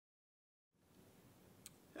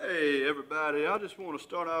Hey everybody, I just want to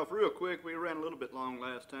start off real quick. We ran a little bit long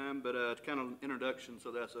last time, but it's kind of an introduction,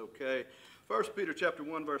 so that's okay. 1 Peter chapter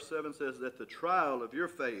 1 verse 7 says that the trial of your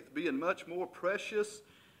faith, being much more precious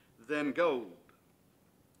than gold.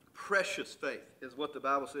 Precious faith is what the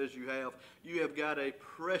Bible says you have. You have got a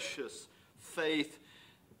precious faith.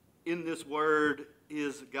 In this word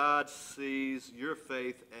is God sees your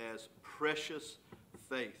faith as precious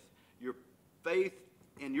faith. Your faith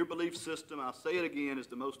and your belief system, I'll say it again, is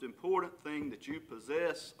the most important thing that you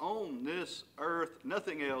possess on this earth.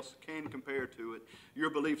 Nothing else can compare to it.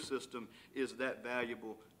 Your belief system is that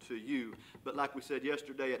valuable to you. But like we said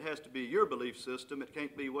yesterday, it has to be your belief system. It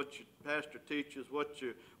can't be what your pastor teaches, what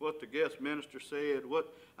the guest minister said.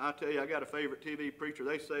 I tell you, I got a favorite TV preacher.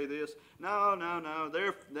 They say this. No.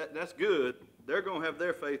 That's good. They're going to have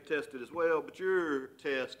their faith tested as well. But your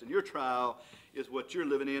test and your trial is what you're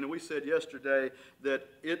living in. And we said yesterday that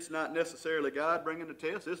it's not necessarily God bringing the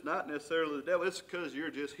test. It's not necessarily the devil. It's because you're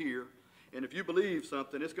just here. And if you believe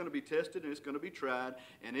something, it's going to be tested and it's going to be tried,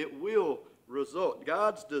 and it will result.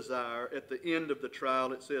 God's desire at the end of the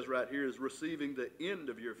trial, it says right here, is receiving the end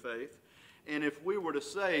of your faith. And if we were to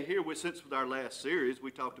say here, since with our last series,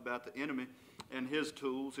 we talked about the enemy and his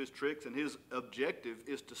tools, his tricks, and his objective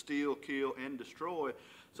is to steal, kill, and destroy.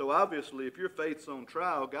 So obviously, if your faith's on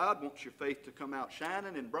trial, God wants your faith to come out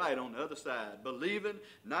shining and bright on the other side. Believing,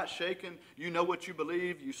 not shaken. You know what you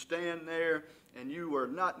believe. You stand there, and you are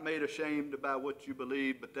not made ashamed about what you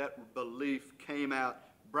believe, but that belief came out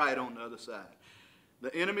bright on the other side.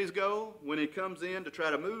 The enemy's goal, when he comes in to try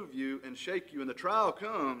to move you and shake you, and the trial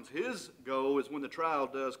comes, his goal is when the trial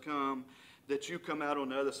does come, that you come out on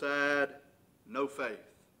the other side, no faith,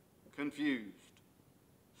 confused,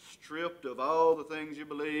 stripped of all the things you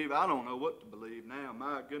believe. I don't know what to believe now.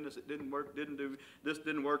 My goodness, it didn't work, this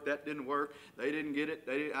didn't work, that didn't work. They didn't get it.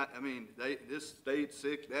 This stayed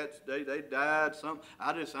sick, they died.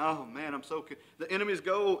 Oh man, I'm so, the enemy's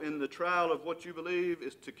goal in the trial of what you believe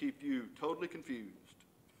is to keep you totally confused.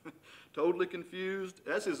 Totally confused.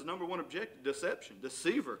 That's his number one objective, deception,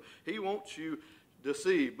 deceiver. He wants you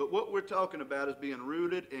deceived. But what we're talking about is being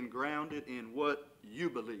rooted and grounded in what you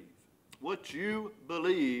believe. What you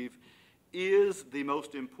believe is the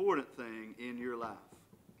most important thing in your life.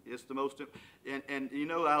 It's the most, and you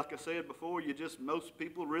know, like I said before, most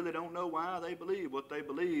people really don't know why they believe what they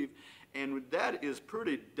believe. And that is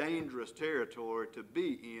pretty dangerous territory to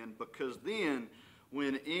be in, because then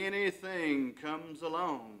when anything comes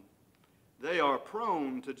along, they are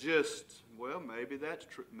prone to just, well, maybe that's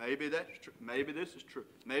true. Maybe that's true. Maybe this is true.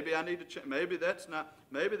 Maybe I need to change. Maybe that's not.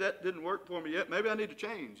 Maybe that didn't work for me yet. Maybe I need to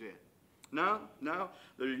change it. No.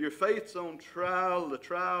 Your faith's on trial. The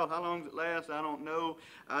trial, how long does it last? I don't know.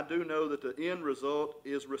 I do know that the end result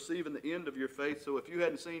is receiving the end of your faith. So if you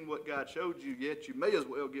hadn't seen what God showed you yet, you may as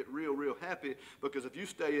well get real happy, because if you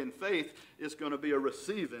stay in faith, it's going to be a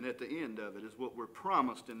receiving at the end of it, is what we're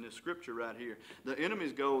promised in this scripture right here. The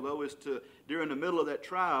enemy's goal, though, is to, during the middle of that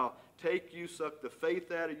trial, take you, suck the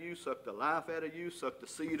faith out of you, suck the life out of you, suck the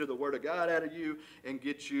seed of the Word of God out of you, and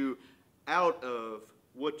get you out of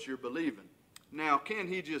what you're believing. Now, can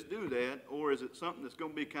he just do that, or is it something that's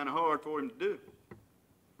going to be kind of hard for him to do?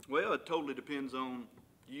 Well, it totally depends on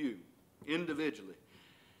you, individually.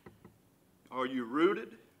 Are you rooted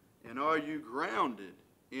and are you grounded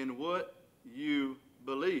in what you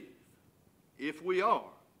believe? If we are,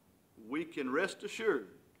 we can rest assured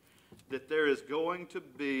that there is going to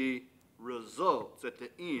be results at the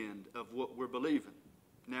end of what we're believing.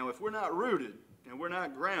 Now, if we're not rooted and we're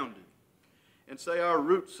not grounded, and say our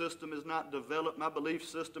root system is not developed, my belief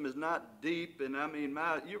system is not deep, and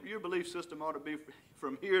your belief system ought to be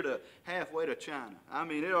from here to halfway to China.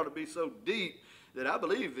 It ought to be so deep that I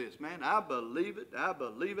believe this, man. I believe it.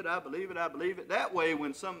 That way,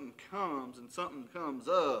 when something comes and something comes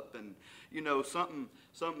up, and something,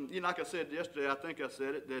 like I said yesterday, I think I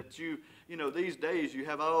said it, that these days you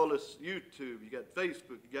have all this YouTube, you got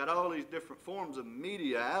Facebook, you got all these different forms of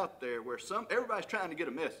media out there where everybody's trying to get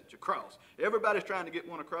a message across. Everybody's trying to get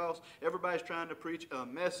one across. Everybody's trying to preach a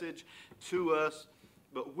message to us.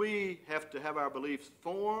 But we have to have our beliefs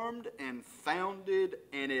formed and founded,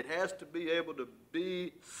 and it has to be able to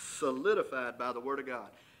be solidified by the Word of God.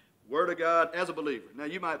 Word of God as a believer. Now,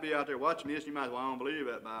 you might be out there watching this, and you might say, well, I don't believe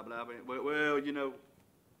that Bible. Well,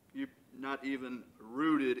 you're not even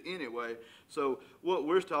rooted anyway. So what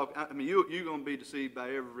we're talking, you're going to be deceived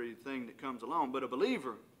by everything that comes along, but a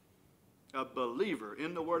believer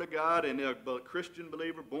in the Word of God, and a Christian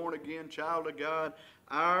believer, born again, child of God,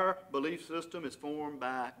 our belief system is formed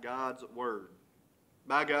by God's Word.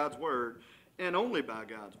 By God's Word. and only by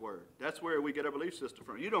God's word. That's where we get our belief system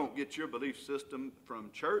from. You don't get your belief system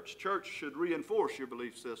from church. Church should reinforce your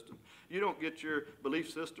belief system. You don't get your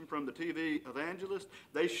belief system from the TV evangelist.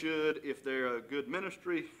 They should, if they're a good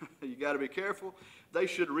ministry, you got to be careful, they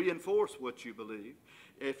should reinforce what you believe.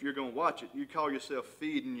 If you're going to watch it, you call yourself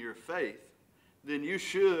feeding your faith, then you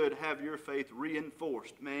should have your faith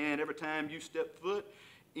reinforced. Man, every time you step foot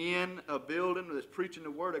in a building that's preaching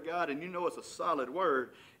the Word of God and you know it's a solid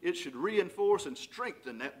Word, it should reinforce and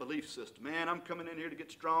strengthen that belief system. Man, I'm coming in here to get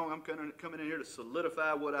strong. I'm coming in here to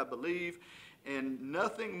solidify what I believe. And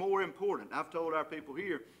nothing more important, I've told our people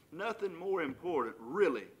here, nothing more important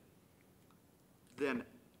really than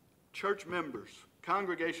church members,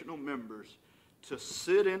 congregational members, to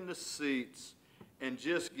sit in the seats and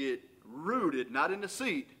just get rooted, not in the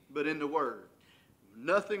seat, but in the Word.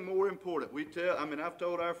 Nothing more important. I've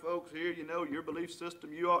told our folks here, your belief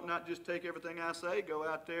system, you ought not just take everything I say, go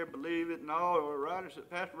out there, believe it and all, or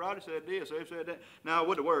Pastor Roddy said this, they said that. Now,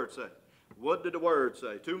 what did the Word say? What did the Word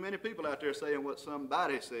say? Too many people out there saying what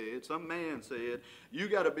somebody said, some man said. You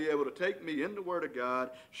got to be able to take me in the Word of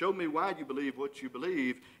God, show me why you believe what you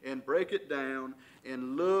believe, and break it down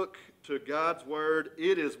and look to God's Word.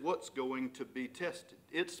 It is what's going to be tested.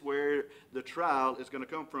 It's where the trial is going to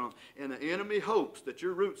come from. And the enemy hopes that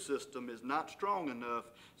your root system is not strong enough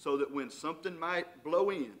so that when something might blow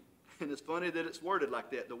in, and it's funny that it's worded like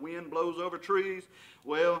that, the wind blows over trees.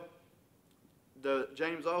 Well,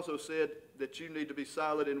 James also said that you need to be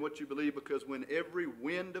solid in what you believe, because when every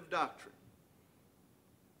wind of doctrine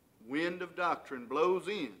blows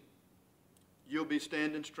in, you'll be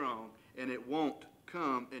standing strong, and it won't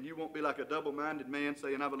come, and you won't be like a double-minded man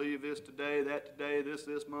saying, I believe this today,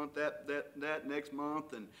 this month, that next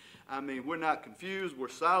month. And we're not confused. We're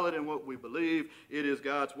solid in what we believe. It is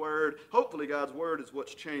God's Word. Hopefully God's Word is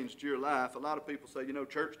what's changed your life. A lot of people say,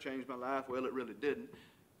 church changed my life. Well, it really didn't.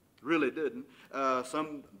 Really didn't.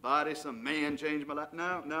 Some man changed my life.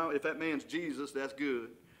 No, if that man's Jesus, that's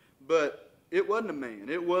good. But it wasn't a man.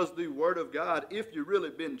 It was the Word of God. If you've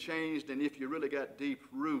really been changed and if you really got deep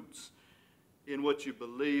roots in what you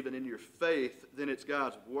believe and in your faith, then it's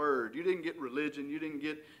God's Word. You didn't get religion. You didn't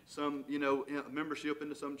get some, membership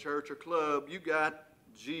into some church or club. You got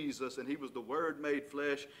Jesus, and He was the Word made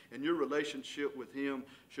flesh, and your relationship with Him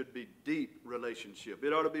should be deep relationship.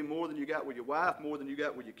 It ought to be more than you got with your wife, more than you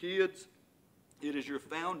got with your kids. It is your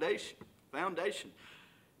foundation.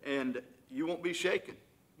 And you won't be shaken,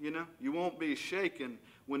 You won't be shaken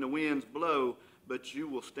when the winds blow, but you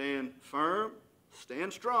will stand firm,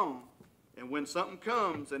 stand strong. And when something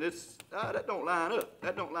comes and it's, that don't line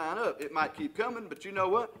up. It might keep coming, but you know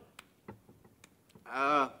what?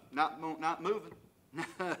 Not moving.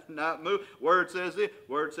 Not move. Word says it.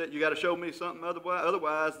 Word said you got to show me something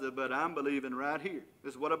otherwise. But I'm believing right here.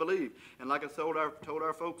 This is what I believe. And like I told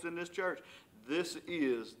our folks in this church, this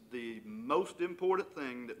is the most important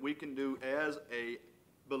thing that we can do as a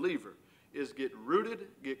believer, is get rooted,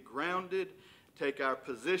 get grounded, take our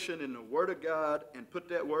position in the Word of God, and put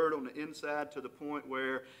that Word on the inside to the point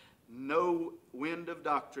where no wind of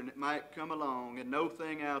doctrine that might come along, and no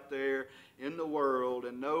thing out there in the world,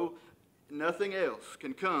 and nothing else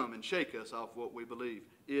can come and shake us off what we believe.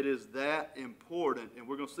 It is that important, and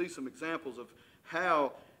we're going to see some examples of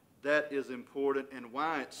how that is important and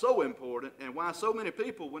why it's so important, and why so many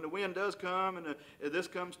people, when the wind does come and this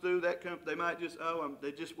comes through, that comes, they might just,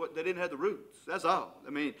 they didn't have the roots. That's all.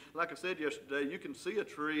 Like I said yesterday, you can see a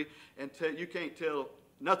tree and you can't tell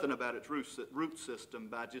nothing about its root system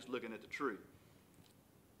by just looking at the tree.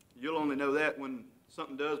 You'll only know that when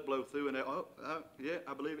something does blow through and yeah,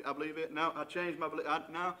 I believe it. No, I changed my belief.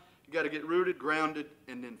 No, you got to get rooted, grounded,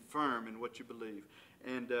 and then firm in what you believe.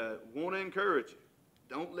 And want to encourage you.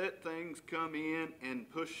 Don't let things come in and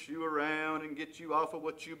push you around and get you off of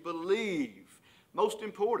what you believe. Most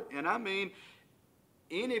important. And I mean,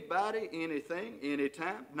 anybody, anything,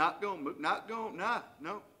 anytime, not going to move, no,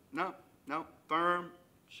 firm,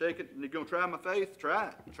 shake it. You're going to try my faith? Try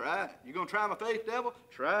it. You're going to try my faith, devil?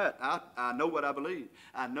 Try it. I know what I believe.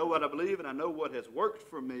 I know what I believe, and I know what has worked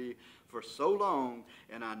for me for so long,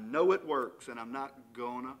 and I know it works, and I'm not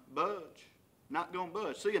going to budge. Not going to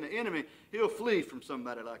budge. See, and the enemy, he'll flee from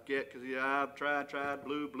somebody like that because I've tried,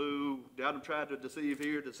 blue. I've tried to deceive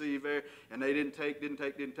here, deceive there, and they didn't take.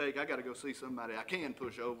 I got to go see somebody I can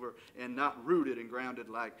push over and not rooted and grounded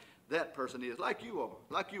like that person is, like you are,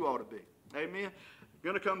 like you ought to be. Amen.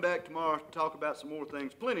 Going to come back tomorrow to talk about some more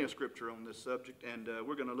things. Plenty of scripture on this subject, and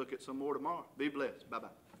we're going to look at some more tomorrow. Be blessed. Bye-bye.